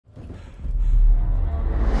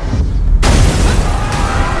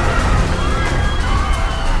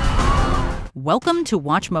Welcome to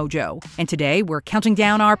WatchMojo, and today we're counting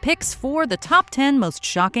down our picks for the top 10 most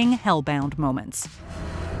shocking Hellbound moments.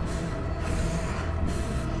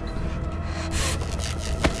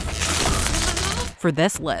 For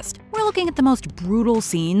this list, we're looking at the most brutal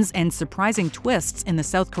scenes and surprising twists in the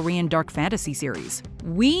South Korean dark fantasy series.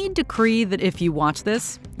 We decree that if you watch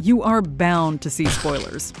this, you are bound to see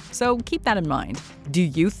spoilers, so keep that in mind. Do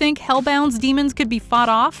you think Hellbound's demons could be fought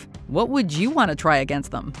off? What would you want to try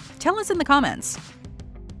against them? Tell us in the comments.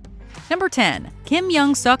 Number 10. Kim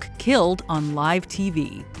Yeong-seok killed on live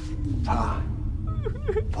TV.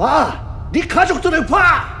 봐! 네 가족들을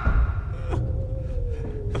봐!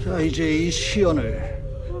 자, 이제 이 시연을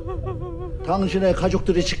당신의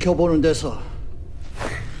가족들이 지켜보는 데서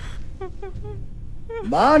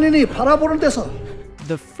만인이 바라보는 데서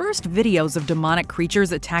The first videos of demonic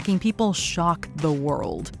creatures attacking people shock the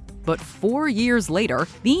world. But 4 years later,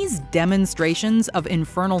 these demonstrations of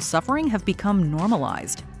infernal suffering have become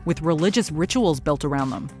normalized, with religious rituals built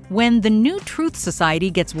around them. When the New Truth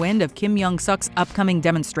Society gets wind of Kim Yeong-seok's upcoming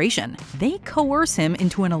demonstration, they coerce him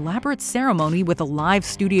into an elaborate ceremony with a live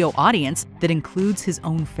studio audience that includes his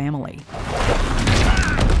own family.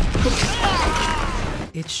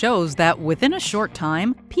 It shows that within a short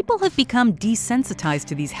time, people have become desensitized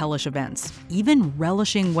to these hellish events, even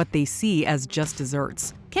relishing what they see as just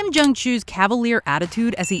desserts. Kim Jong-chu's cavalier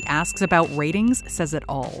attitude as he asks about ratings says it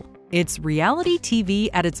all. It's reality TV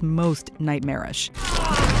at its most nightmarish.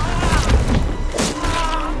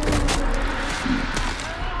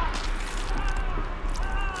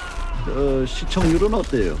 시청률은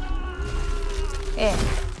어때요?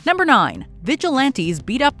 Number 9. Vigilantes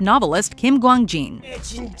beat up novelist Kim Kwang-jin.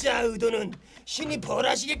 진짜 의도는 신이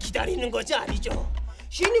벌하시길 기다리는 것이 아니죠.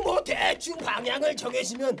 신이 뭐 대충 방향을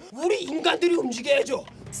정해주면 우리 인간들이 움직여야죠.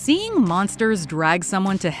 Seeing monsters drag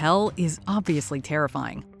someone to hell is obviously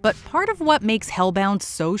terrifying. But part of what makes Hellbound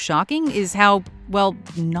so shocking is how, well,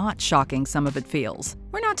 not shocking some of it feels.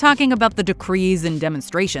 We're not talking about the decrees and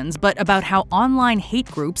demonstrations, but about how online hate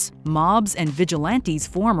groups, mobs, and vigilantes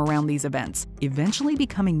form around these events, eventually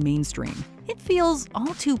becoming mainstream. It feels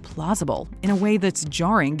all too plausible, in a way that's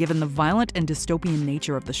jarring given the violent and dystopian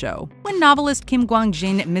nature of the show. When novelist Kim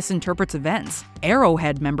Kwang-jin misinterprets events,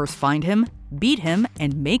 Arrowhead members find him, beat him,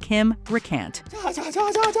 and make him recant. 자,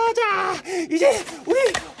 이제 우리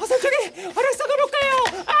화살촉에 활을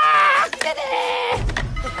쏘아볼까요? 아, 기대돼!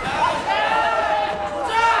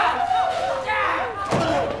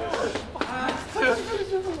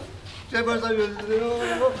 제발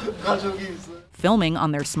살려주세요. 가족이 있어요. Filming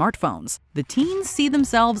on their smartphones, the teens see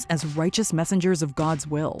themselves as righteous messengers of God's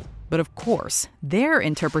will. But of course, their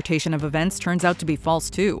interpretation of events turns out to be false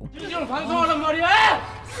too.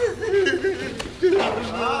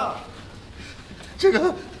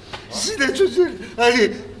 제가 신의 존재를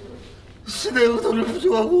아니 신의 의도를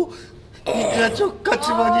부정하고 인간적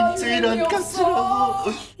가치만 인생이란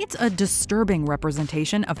가치라고. It's a disturbing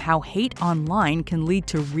representation of how hate online can lead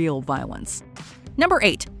to real violence. Number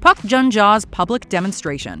 8. Park Jung-ja's public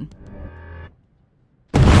demonstration.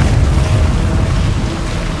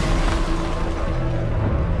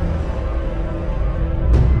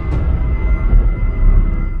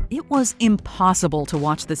 It was impossible to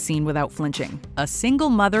watch this scene without flinching. A single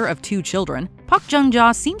mother of 2 children, Park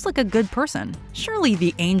Jung-ja seems like a good person. Surely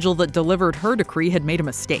the angel that delivered her decree had made a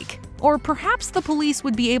mistake. Or perhaps the police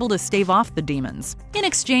would be able to stave off the demons. In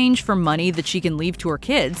exchange for money that she can leave to her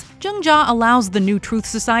kids, Jung-ja allows the New Truth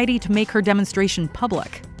Society to make her demonstration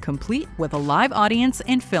public, complete with a live audience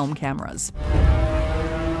and film cameras.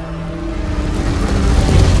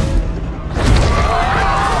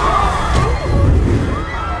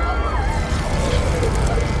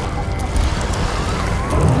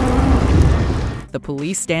 The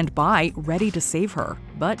police stand by, ready to save her.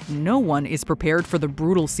 But no one is prepared for the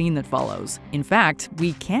brutal scene that follows. In fact,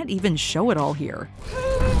 we can't even show it all here.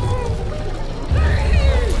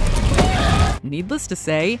 Needless to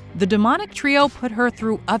say, the demonic trio put her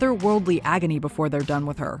through otherworldly agony before they're done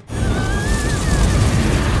with her.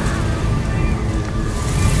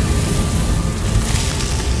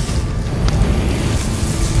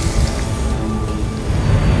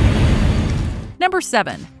 Number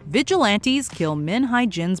 7. Vigilantes kill Min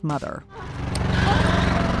Hye-jin's mother.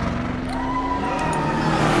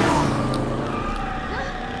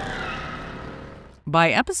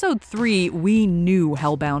 By episode 3, we knew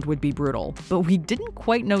Hellbound would be brutal, but we didn't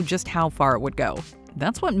quite know just how far it would go.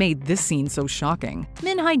 That's what made this scene so shocking.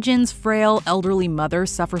 Min Hye-jin's frail, elderly mother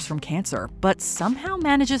suffers from cancer, but somehow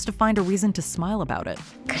manages to find a reason to smile about it.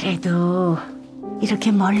 그래도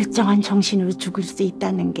이렇게 멀쩡한 정신으로 죽을 수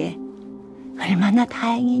있다는 게 얼마나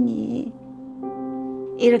다행이니.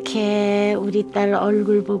 이렇게 우리 딸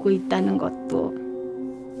얼굴 보고 있다는 것도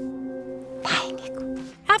다행이고.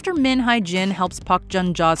 After Min Hye-jin helps Park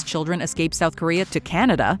Jung-ja's children escape South Korea to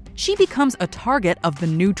Canada, she becomes a target of the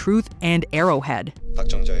New Truth and Arrowhead.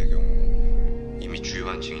 박정자의 경우 이미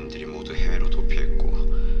주요한 증인들이 모두 해외로 도피했고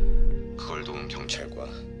그걸 도운 경찰과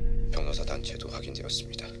변호사 단체도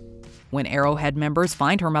확인되었습니다. When Arrowhead members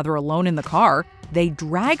find her mother alone in the car, they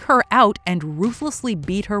drag her out and ruthlessly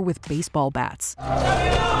beat her with baseball bats.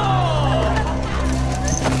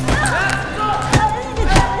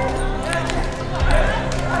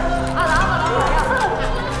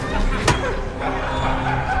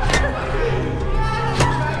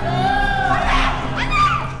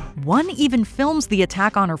 One even films the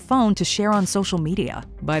attack on her phone to share on social media.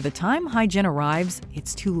 By the time hye-jin arrives,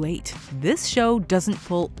 it's too late. This show doesn't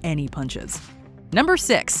pull any punches. Number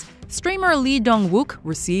 6. Streamer Lee Dong-wook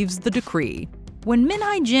receives the decree. When Min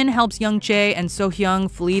Hye-jin helps Young-chae and So-hyung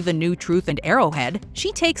flee the New Truth and Arrowhead,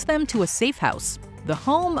 she takes them to a safe house, the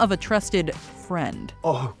home of a trusted friend.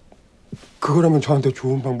 그거라면 저한테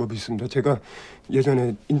좋은 방법이 있습니다. 제가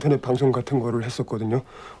예전에 인터넷 방송 같은 거를 했었거든요.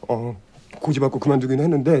 고지받고 그만두긴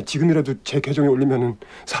했는데 지금이라도 제 계정에 올리면은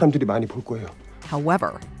사람들이 많이 볼 거예요.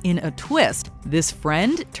 However, in a twist, this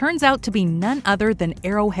friend turns out to be none other than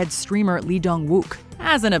Arrowhead streamer Lee Dong-wook.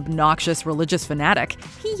 As an obnoxious religious fanatic,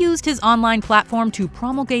 he used his online platform to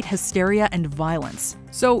promulgate hysteria and violence.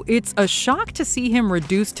 So it's a shock to see him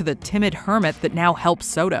reduced to the timid hermit that now helps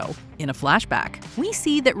Soto. In a flashback, we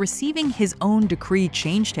see that receiving his own decree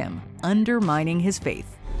changed him, undermining his faith.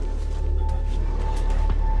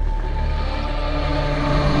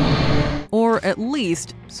 Or at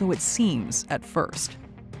least, so it seems at first.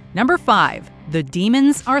 Number 5. The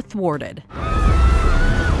demons are thwarted.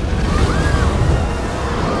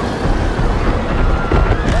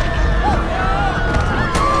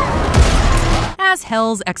 As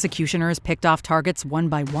Hell's executioners picked off targets one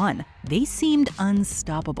by one, they seemed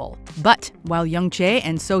unstoppable. But while Young-chae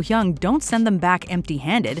and So-hyung don't send them back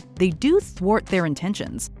empty-handed, they do thwart their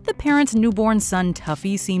intentions. The parents' newborn son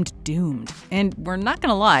Tuffy seemed doomed. And we're not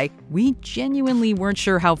gonna lie, we genuinely weren't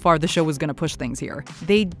sure how far the show was gonna push things here.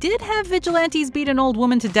 They did have vigilantes beat an old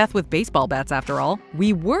woman to death with baseball bats after all.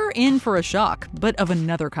 We were in for a shock, but of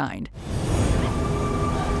another kind.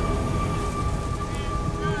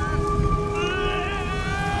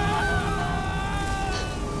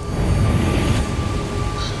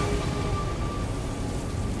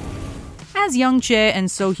 As Young-chae and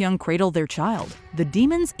So-hyung cradle their child, the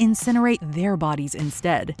demons incinerate their bodies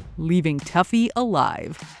instead, leaving Tuffy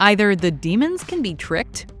alive. Either the demons can be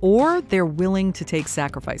tricked, or they're willing to take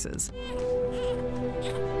sacrifices.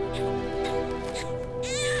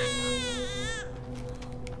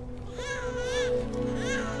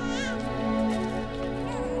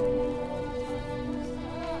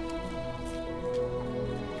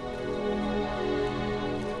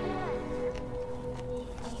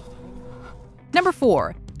 Number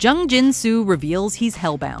 4. Jin-su reveals he's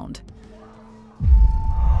Hellbound.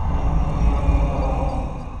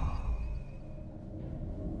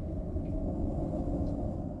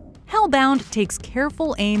 Hellbound takes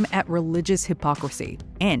careful aim at religious hypocrisy,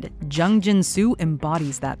 and Jin-su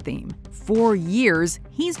embodies that theme. For years,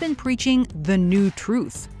 he's been preaching the new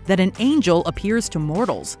truth, that an angel appears to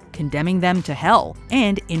mortals, condemning them to hell,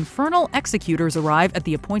 and infernal executors arrive at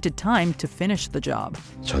the appointed time to finish the job.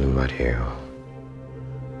 저는 말이에요.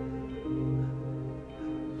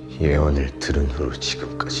 예언을 들은 후로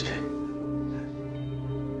지금까지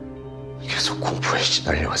계속 공포에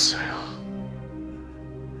시달려왔어요.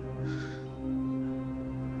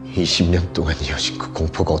 20년 동안 이어진 그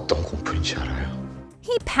공포가 어떤 공포인지 알아요?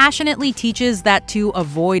 He passionately teaches that to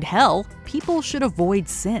avoid hell, people should avoid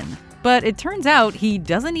sin. But it turns out he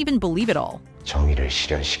doesn't even believe it all. 정의를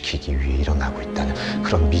실현시키기 위해 일어나고 있다는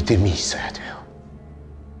그런 믿음이 있어야 돼요.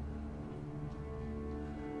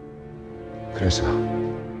 그래서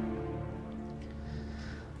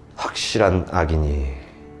확실한 악인이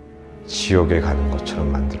지옥에 가는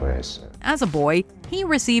것처럼 만들어야 했어요. As a boy, he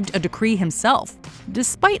received a decree himself,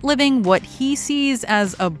 despite living what he sees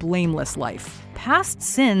as a blameless life. Past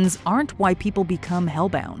sins aren't why people become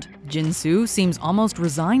hellbound. Jin-su seems almost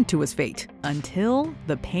resigned to his fate, until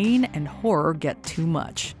the pain and horror get too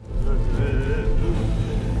much.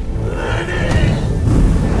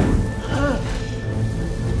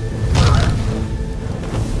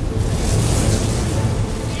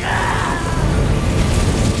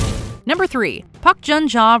 Number 3. Park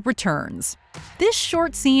Jung-ja returns. This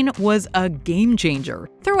short scene was a game changer.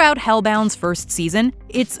 Throughout Hellbound's first season,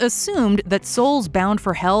 it's assumed that souls bound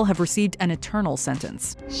for hell have received an eternal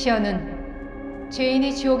sentence. 시연은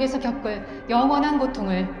죄인이 지옥에서 겪을 영원한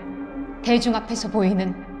고통을 대중 앞에서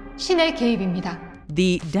보이는 신의 개입입니다.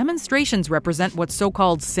 The demonstrations represent what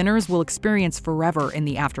so-called sinners will experience forever in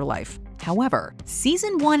the afterlife. However,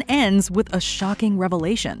 season 1 ends with a shocking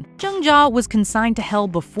revelation. Jung-ja was consigned to hell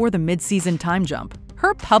before the mid-season time jump.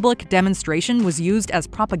 Her public demonstration was used as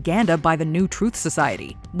propaganda by the New Truth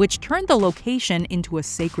Society, which turned the location into a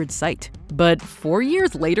sacred site. But 4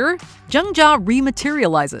 years later, Jung-ja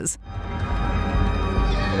rematerializes.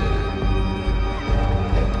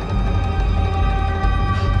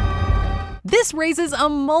 This raises a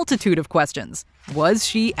multitude of questions. Was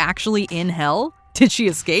she actually in hell? Did she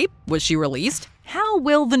escape? Was she released? How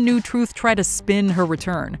will the New Truth try to spin her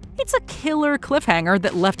return? It's a killer cliffhanger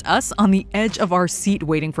that left us on the edge of our seat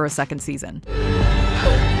waiting for a second season.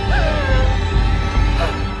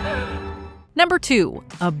 Number 2,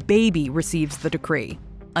 a baby receives the decree.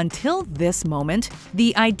 Until this moment,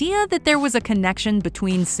 the idea that there was a connection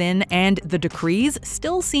between Sin and the decrees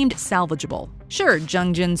still seemed salvageable. Sure,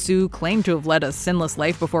 jin-su claimed to have led a sinless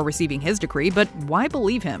life before receiving his decree, but why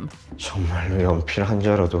believe him? 정말로 연필 한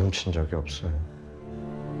자라도 훔친 적이 없어요.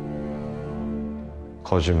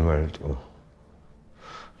 거짓말도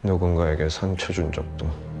누군가에게 상처 준 적도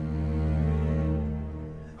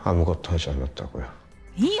아무것도 하지 않았다고요.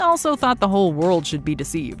 He also thought the whole world should be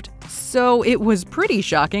deceived. So it was pretty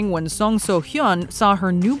shocking when Song So-hyun saw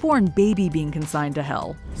her newborn baby being consigned to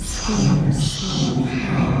hell.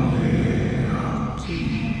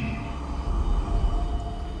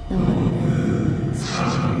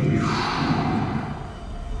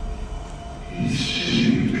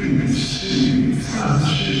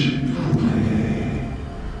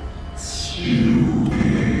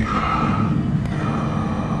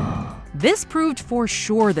 This proved for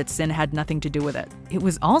sure that Sin had nothing to do with it. It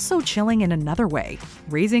was also chilling in another way,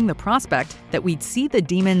 raising the prospect that we'd see the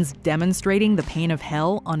demons demonstrating the pain of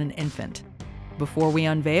hell on an infant. Before we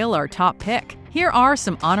unveil our top pick, here are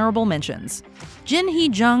some honorable mentions. Jin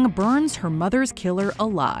Hye-jung burns her mother's killer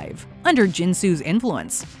alive. Under Jin-su's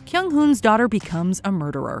influence, Kyung-hoon's daughter becomes a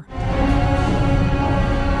murderer.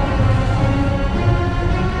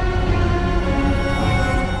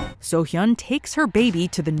 So-hyun takes her baby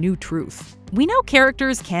to the New Truth. We know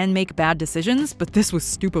characters can make bad decisions, but this was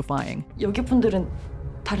stupefying. 여기 분들은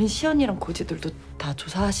다른 시연이랑 고지들도 다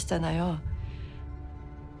조사하시잖아요.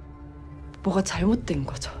 뭐가 잘못된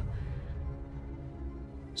거죠?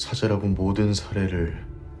 사제라고 모든 사례를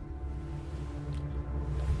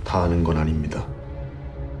다 아는 건 아닙니다.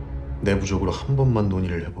 내부적으로 한 번만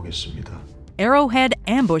논의를 해보겠습니다. Arrowhead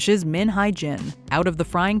ambushes Min Hye-jin out of the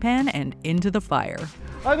frying pan and into the fire.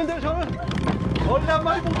 아 근데 저는 벌레 한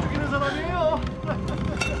마리 못 죽이는 사람이에요.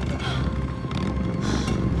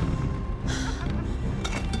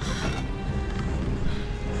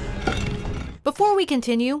 Before we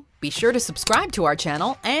continue, be sure to subscribe to our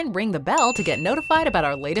channel and ring the bell to get notified about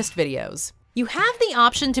our latest videos. You have the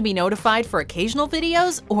option to be notified for occasional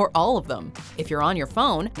videos or all of them. If you're on your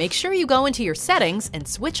phone, make sure you go into your settings and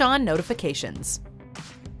switch on notifications.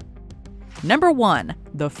 Number 1,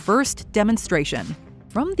 the first demonstration.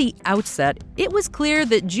 From the outset, it was clear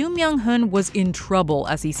that Joo Myung-hoon was in trouble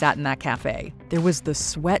as he sat in that cafe. There was the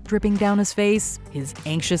sweat dripping down his face, his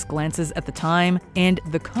anxious glances at the time, and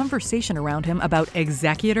the conversation around him about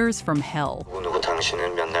executors from hell. 누구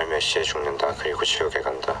당신은 몇 날 몇 시에 죽는다. 그리고 지옥에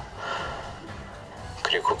간다.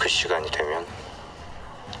 그리고 그 시간이 되면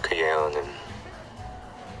그 예언은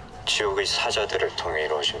지옥의 사자들을 통해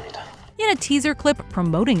이루어집니다. In a teaser clip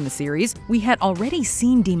promoting the series, we had already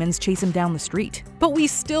seen demons chase him down the street. But we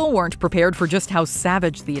still weren't prepared for just how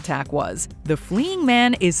savage the attack was. The fleeing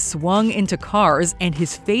man is swung into cars and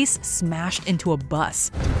his face smashed into a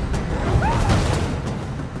bus.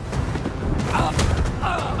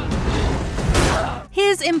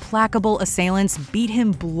 His implacable assailants beat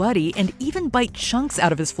him bloody and even bite chunks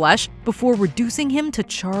out of his flesh before reducing him to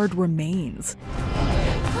charred remains.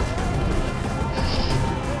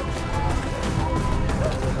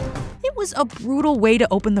 It was a brutal way to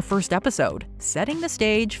open the first episode, setting the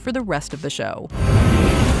stage for the rest of the show.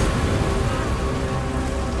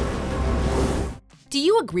 Do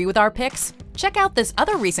you agree with our picks? Check out this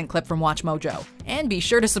other recent clip from WatchMojo, and be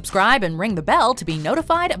sure to subscribe and ring the bell to be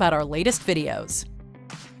notified about our latest videos.